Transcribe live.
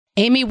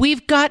Amy,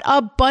 we've got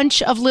a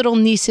bunch of little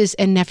nieces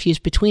and nephews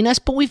between us,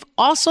 but we've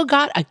also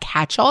got a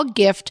catch-all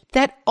gift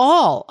that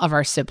all of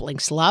our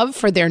siblings love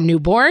for their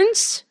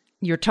newborns.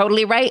 You're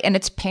totally right, and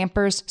it's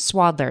Pampers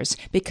Swaddlers,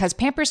 because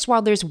Pampers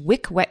Swaddlers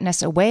wick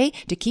wetness away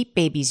to keep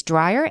babies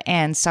drier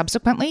and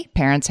subsequently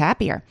parents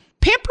happier.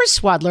 Pampers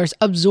Swaddlers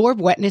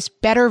absorb wetness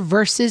better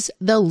versus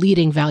the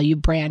leading value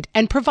brand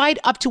and provide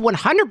up to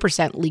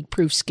 100%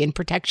 leak-proof skin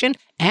protection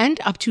and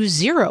up to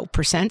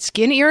 0%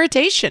 skin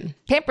irritation.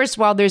 Pampers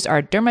Swaddlers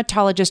are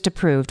dermatologist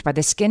approved by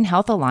the Skin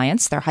Health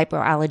Alliance. They're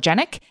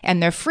hypoallergenic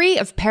and they're free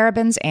of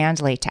parabens and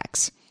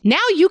latex. Now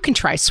you can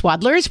try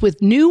Swaddlers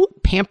with new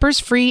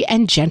Pampers-free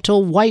and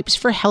gentle wipes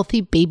for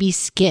healthy baby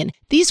skin.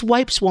 These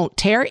wipes won't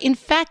tear. In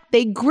fact,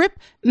 they grip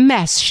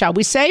mess, shall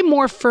we say,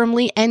 more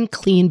firmly and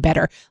clean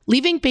better,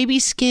 leaving baby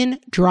skin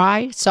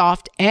dry,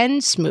 soft,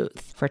 and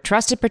smooth. For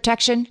trusted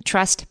protection,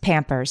 trust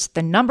Pampers,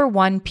 the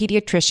 #1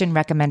 pediatrician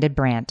recommended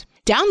brand.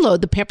 Download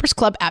the Pampers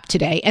Club app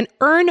today and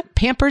earn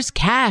Pampers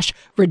Cash.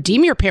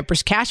 Redeem your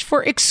Pampers Cash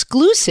for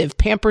exclusive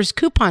Pampers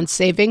coupon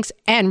savings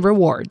and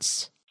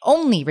rewards.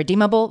 Only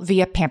redeemable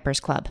via Pampers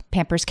Club.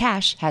 Pampers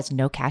Cash has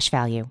no cash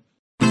value.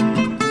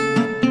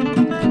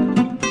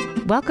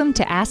 Welcome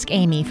to Ask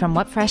Amy from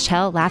What Fresh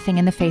Hell, laughing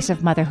in the face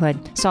of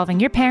motherhood,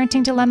 solving your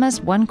parenting dilemmas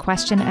one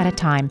question at a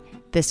time.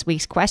 This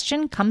week's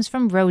question comes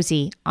from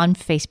Rosie on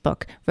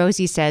Facebook.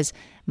 Rosie says,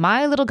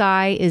 my little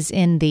guy is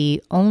in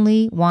the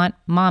only want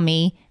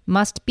mommy,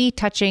 must be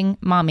touching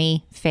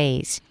mommy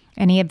phase.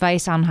 Any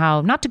advice on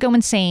how not to go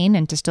insane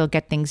and to still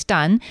get things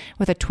done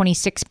with a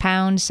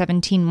 26-pound,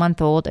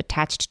 17-month-old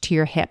attached to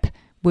your hip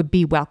would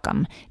be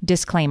welcome.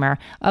 Disclaimer.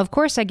 Of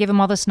course, I give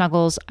him all the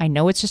snuggles. I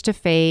know it's just a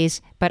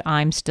phase, but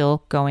I'm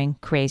still going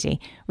crazy.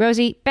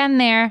 Rosie, been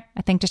there.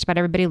 I think just about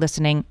everybody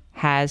listening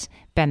has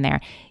been there.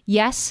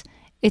 Yes,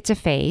 it's a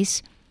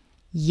phase.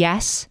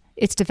 Yes,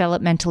 it's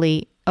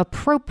developmentally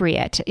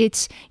appropriate.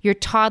 It's your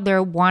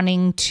toddler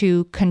wanting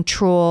to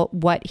control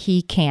what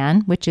he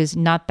can, which is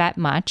not that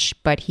much,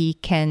 but he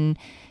can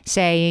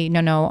say,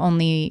 no,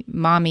 only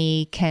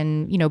mommy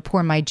can,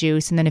 pour my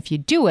juice. And then if you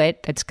do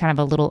it, that's kind of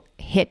a little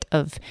hit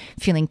of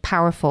feeling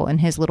powerful in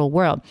his little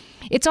world.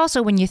 It's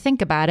also, when you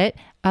think about it,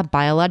 a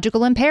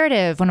biological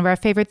imperative, one of our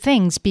favorite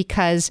things,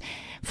 because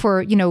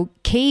for,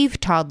 cave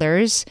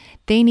toddlers,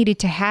 they needed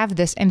to have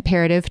this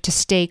imperative to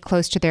stay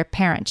close to their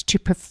parent, to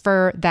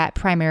prefer that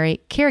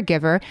primary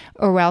caregiver,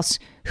 or else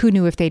who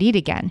knew if they'd eat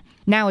again.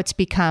 Now it's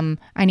become,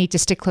 I need to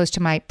stick close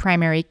to my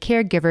primary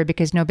caregiver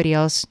because nobody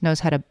else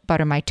knows how to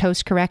butter my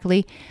toast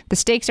correctly. The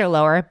stakes are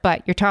lower,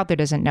 but your toddler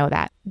doesn't know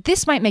that.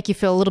 This might make you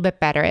feel a little bit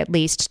better, at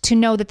least, to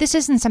know that this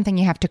isn't something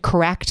you have to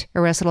correct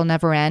or else it'll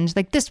never end.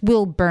 Like, this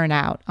will burn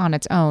out on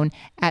its own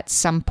at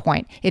some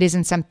point. It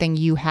isn't something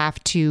you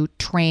have to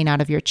train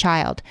out of your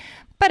child,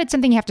 but it's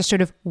something you have to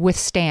sort of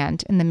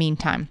withstand in the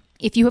meantime.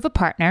 If you have a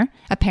partner,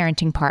 a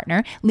parenting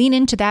partner, lean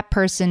into that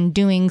person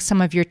doing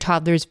some of your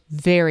toddler's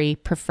very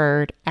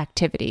preferred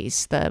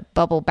activities, the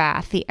bubble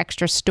bath, the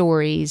extra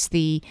stories,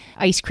 the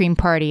ice cream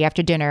party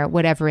after dinner,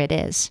 whatever it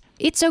is.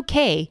 It's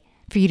okay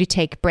for you to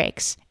take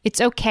breaks. It's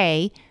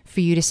okay for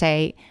you to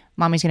say,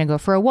 mommy's going to go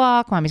for a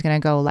walk, mommy's going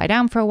to go lie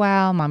down for a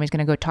while, mommy's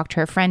going to go talk to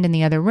her friend in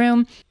the other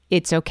room.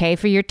 It's okay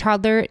for your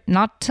toddler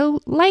not to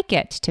like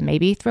it, to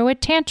maybe throw a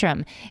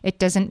tantrum. It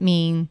doesn't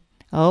mean,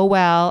 oh,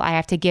 well, I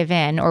have to give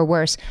in, or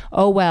worse,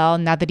 oh, well,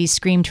 now that he's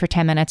screamed for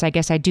 10 minutes, I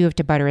guess I do have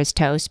to butter his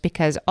toast,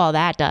 because all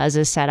that does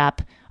is set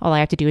up, all I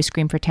have to do is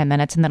scream for 10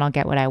 minutes and then I'll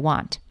get what I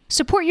want.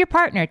 Support your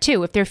partner,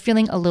 too, if they're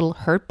feeling a little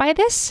hurt by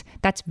this.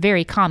 That's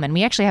very common.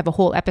 We actually have a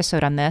whole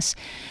episode on this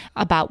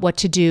about what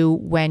to do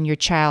when your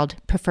child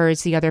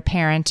prefers the other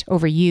parent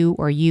over you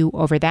or you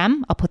over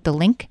them. I'll put the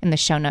link in the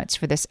show notes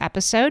for this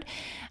episode.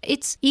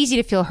 It's easy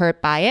to feel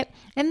hurt by it.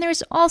 And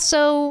there's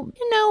also,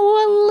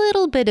 a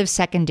little bit of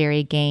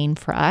secondary gain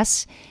for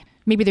us.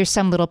 Maybe there's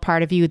some little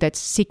part of you that's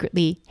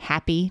secretly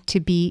happy to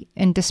be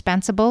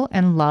indispensable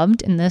and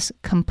loved in this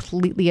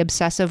completely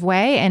obsessive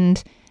way.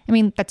 And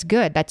that's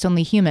good. That's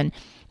only human.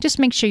 Just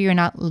make sure you're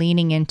not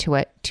leaning into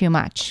it too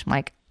much.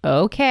 Like,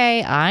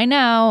 okay, I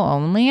know,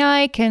 only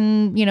I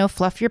can,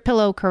 fluff your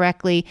pillow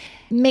correctly.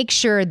 Make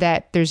sure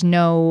that there's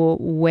no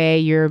way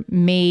you're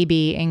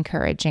maybe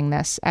encouraging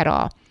this at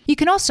all. You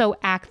can also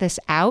act this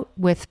out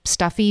with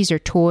stuffies or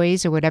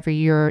toys or whatever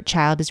your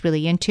child is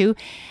really into.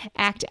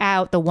 Act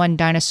out the one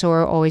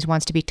dinosaur always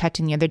wants to be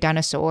touching the other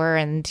dinosaur,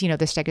 and,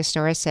 the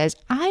Stegosaurus says,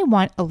 I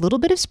want a little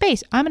bit of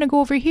space. I'm going to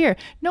go over here.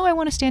 No, I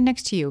want to stand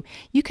next to you.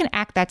 You can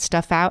act that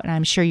stuff out, and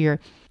I'm sure your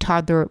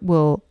toddler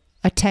will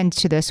attend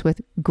to this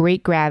with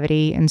great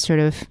gravity and sort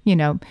of,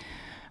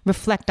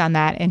 reflect on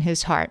that in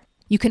his heart.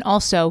 You can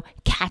also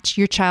catch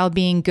your child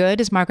being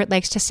good, as Margaret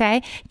likes to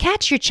say.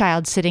 Catch your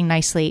child sitting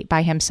nicely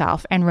by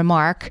himself and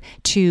remark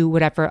to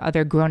whatever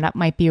other grown-up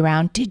might be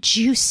around, did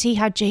you see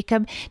how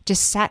Jacob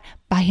just sat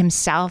by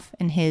himself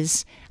in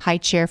his high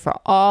chair for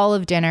all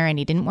of dinner, and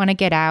he didn't want to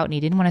get out and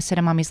he didn't want to sit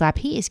on mommy's lap?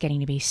 He is getting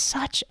to be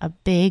such a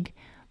big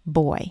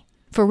boy.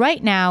 For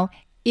right now,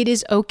 it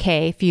is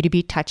okay for you to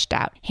be touched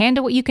out.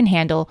 Handle what you can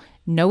handle.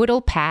 Know it'll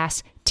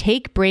pass.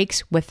 Take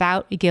breaks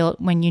without guilt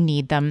when you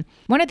need them.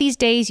 One of these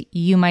days,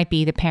 you might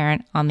be the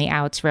parent on the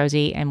outs,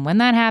 Rosie. And when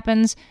that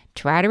happens,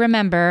 try to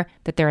remember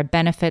that there are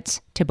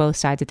benefits to both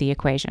sides of the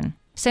equation.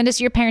 Send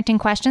us your parenting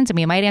questions and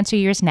we might answer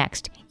yours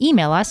next.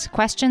 Email us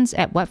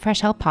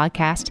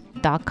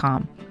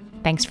questions@whatfreshhellpodcast.com.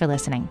 Thanks for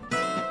listening.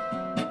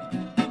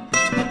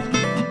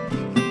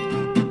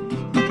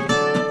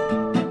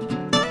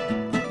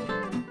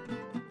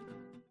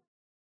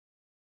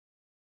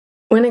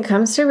 When it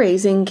comes to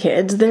raising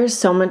kids, there's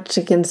so much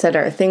to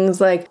consider. Things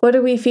like, what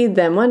do we feed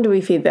them? When do we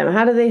feed them?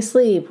 How do they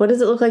sleep? What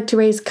does it look like to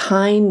raise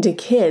kind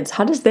kids?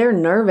 How does their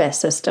nervous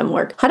system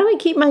work? How do I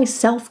keep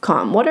myself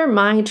calm? What are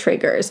my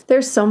triggers?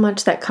 There's so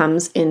much that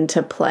comes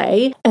into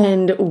play,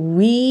 and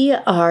we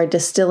are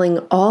distilling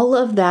all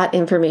of that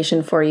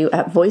information for you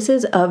at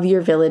Voices of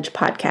Your Village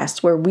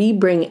podcast, where we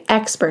bring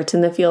experts in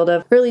the field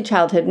of early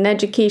childhood and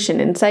education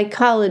and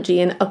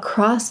psychology and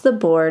across the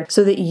board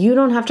so that you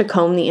don't have to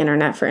comb the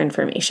internet for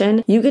information.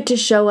 You get to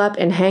show up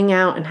and hang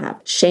out and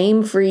have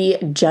shame-free,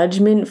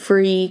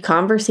 judgment-free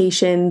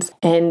conversations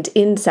and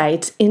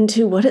insights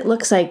into what it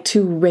looks like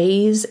to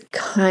raise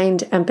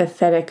kind,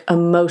 empathetic,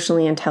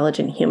 emotionally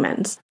intelligent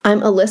humans. I'm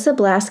Alyssa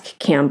Blask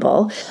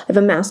Campbell. I have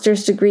a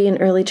master's degree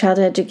in early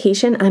childhood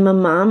education. I'm a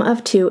mom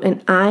of 2,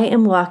 and I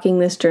am walking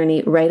this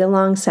journey right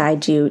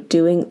alongside you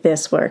doing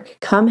this work.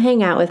 Come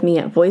hang out with me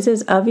at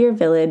Voices of Your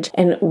Village,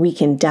 and we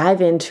can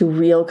dive into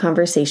real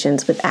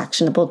conversations with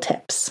actionable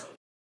tips.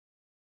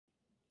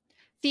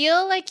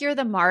 Feel like you're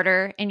the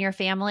martyr in your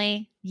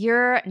family?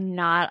 You're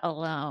not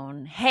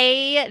alone.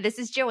 Hey, this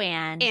is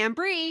Joanne. And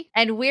Bree.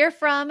 And we're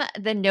from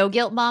the No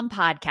Guilt Mom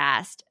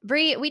podcast.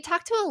 Bree, we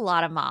talk to a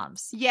lot of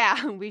moms.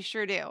 Yeah, we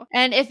sure do.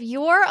 And if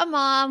you're a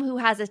mom who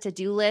has a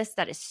to-do list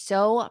that is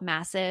so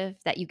massive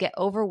that you get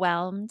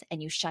overwhelmed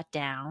and you shut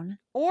down,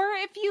 or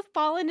if you've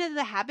fallen into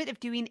the habit of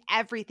doing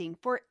everything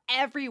for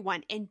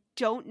everyone and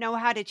don't know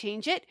how to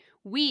change it,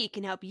 we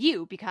can help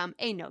you become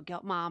a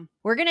no-guilt mom.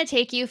 we're going to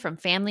take you from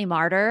family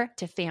martyr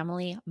to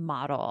family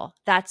model.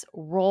 That's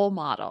role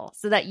model,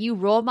 so that you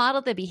role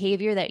model the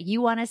behavior that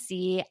you want to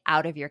see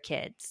out of your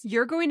kids.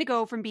 You're going to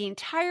go from being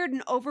tired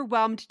and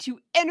overwhelmed to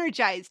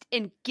energized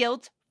and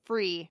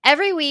guilt-free.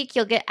 Every week,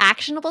 you'll get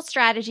actionable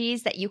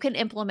strategies that you can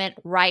implement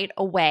right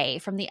away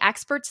from the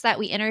experts that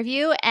we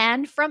interview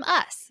and from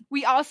us.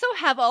 We also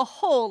have a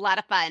whole lot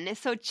of fun,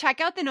 so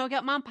check out the No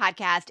Guilt Mom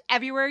podcast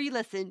everywhere you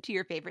listen to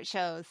your favorite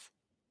shows.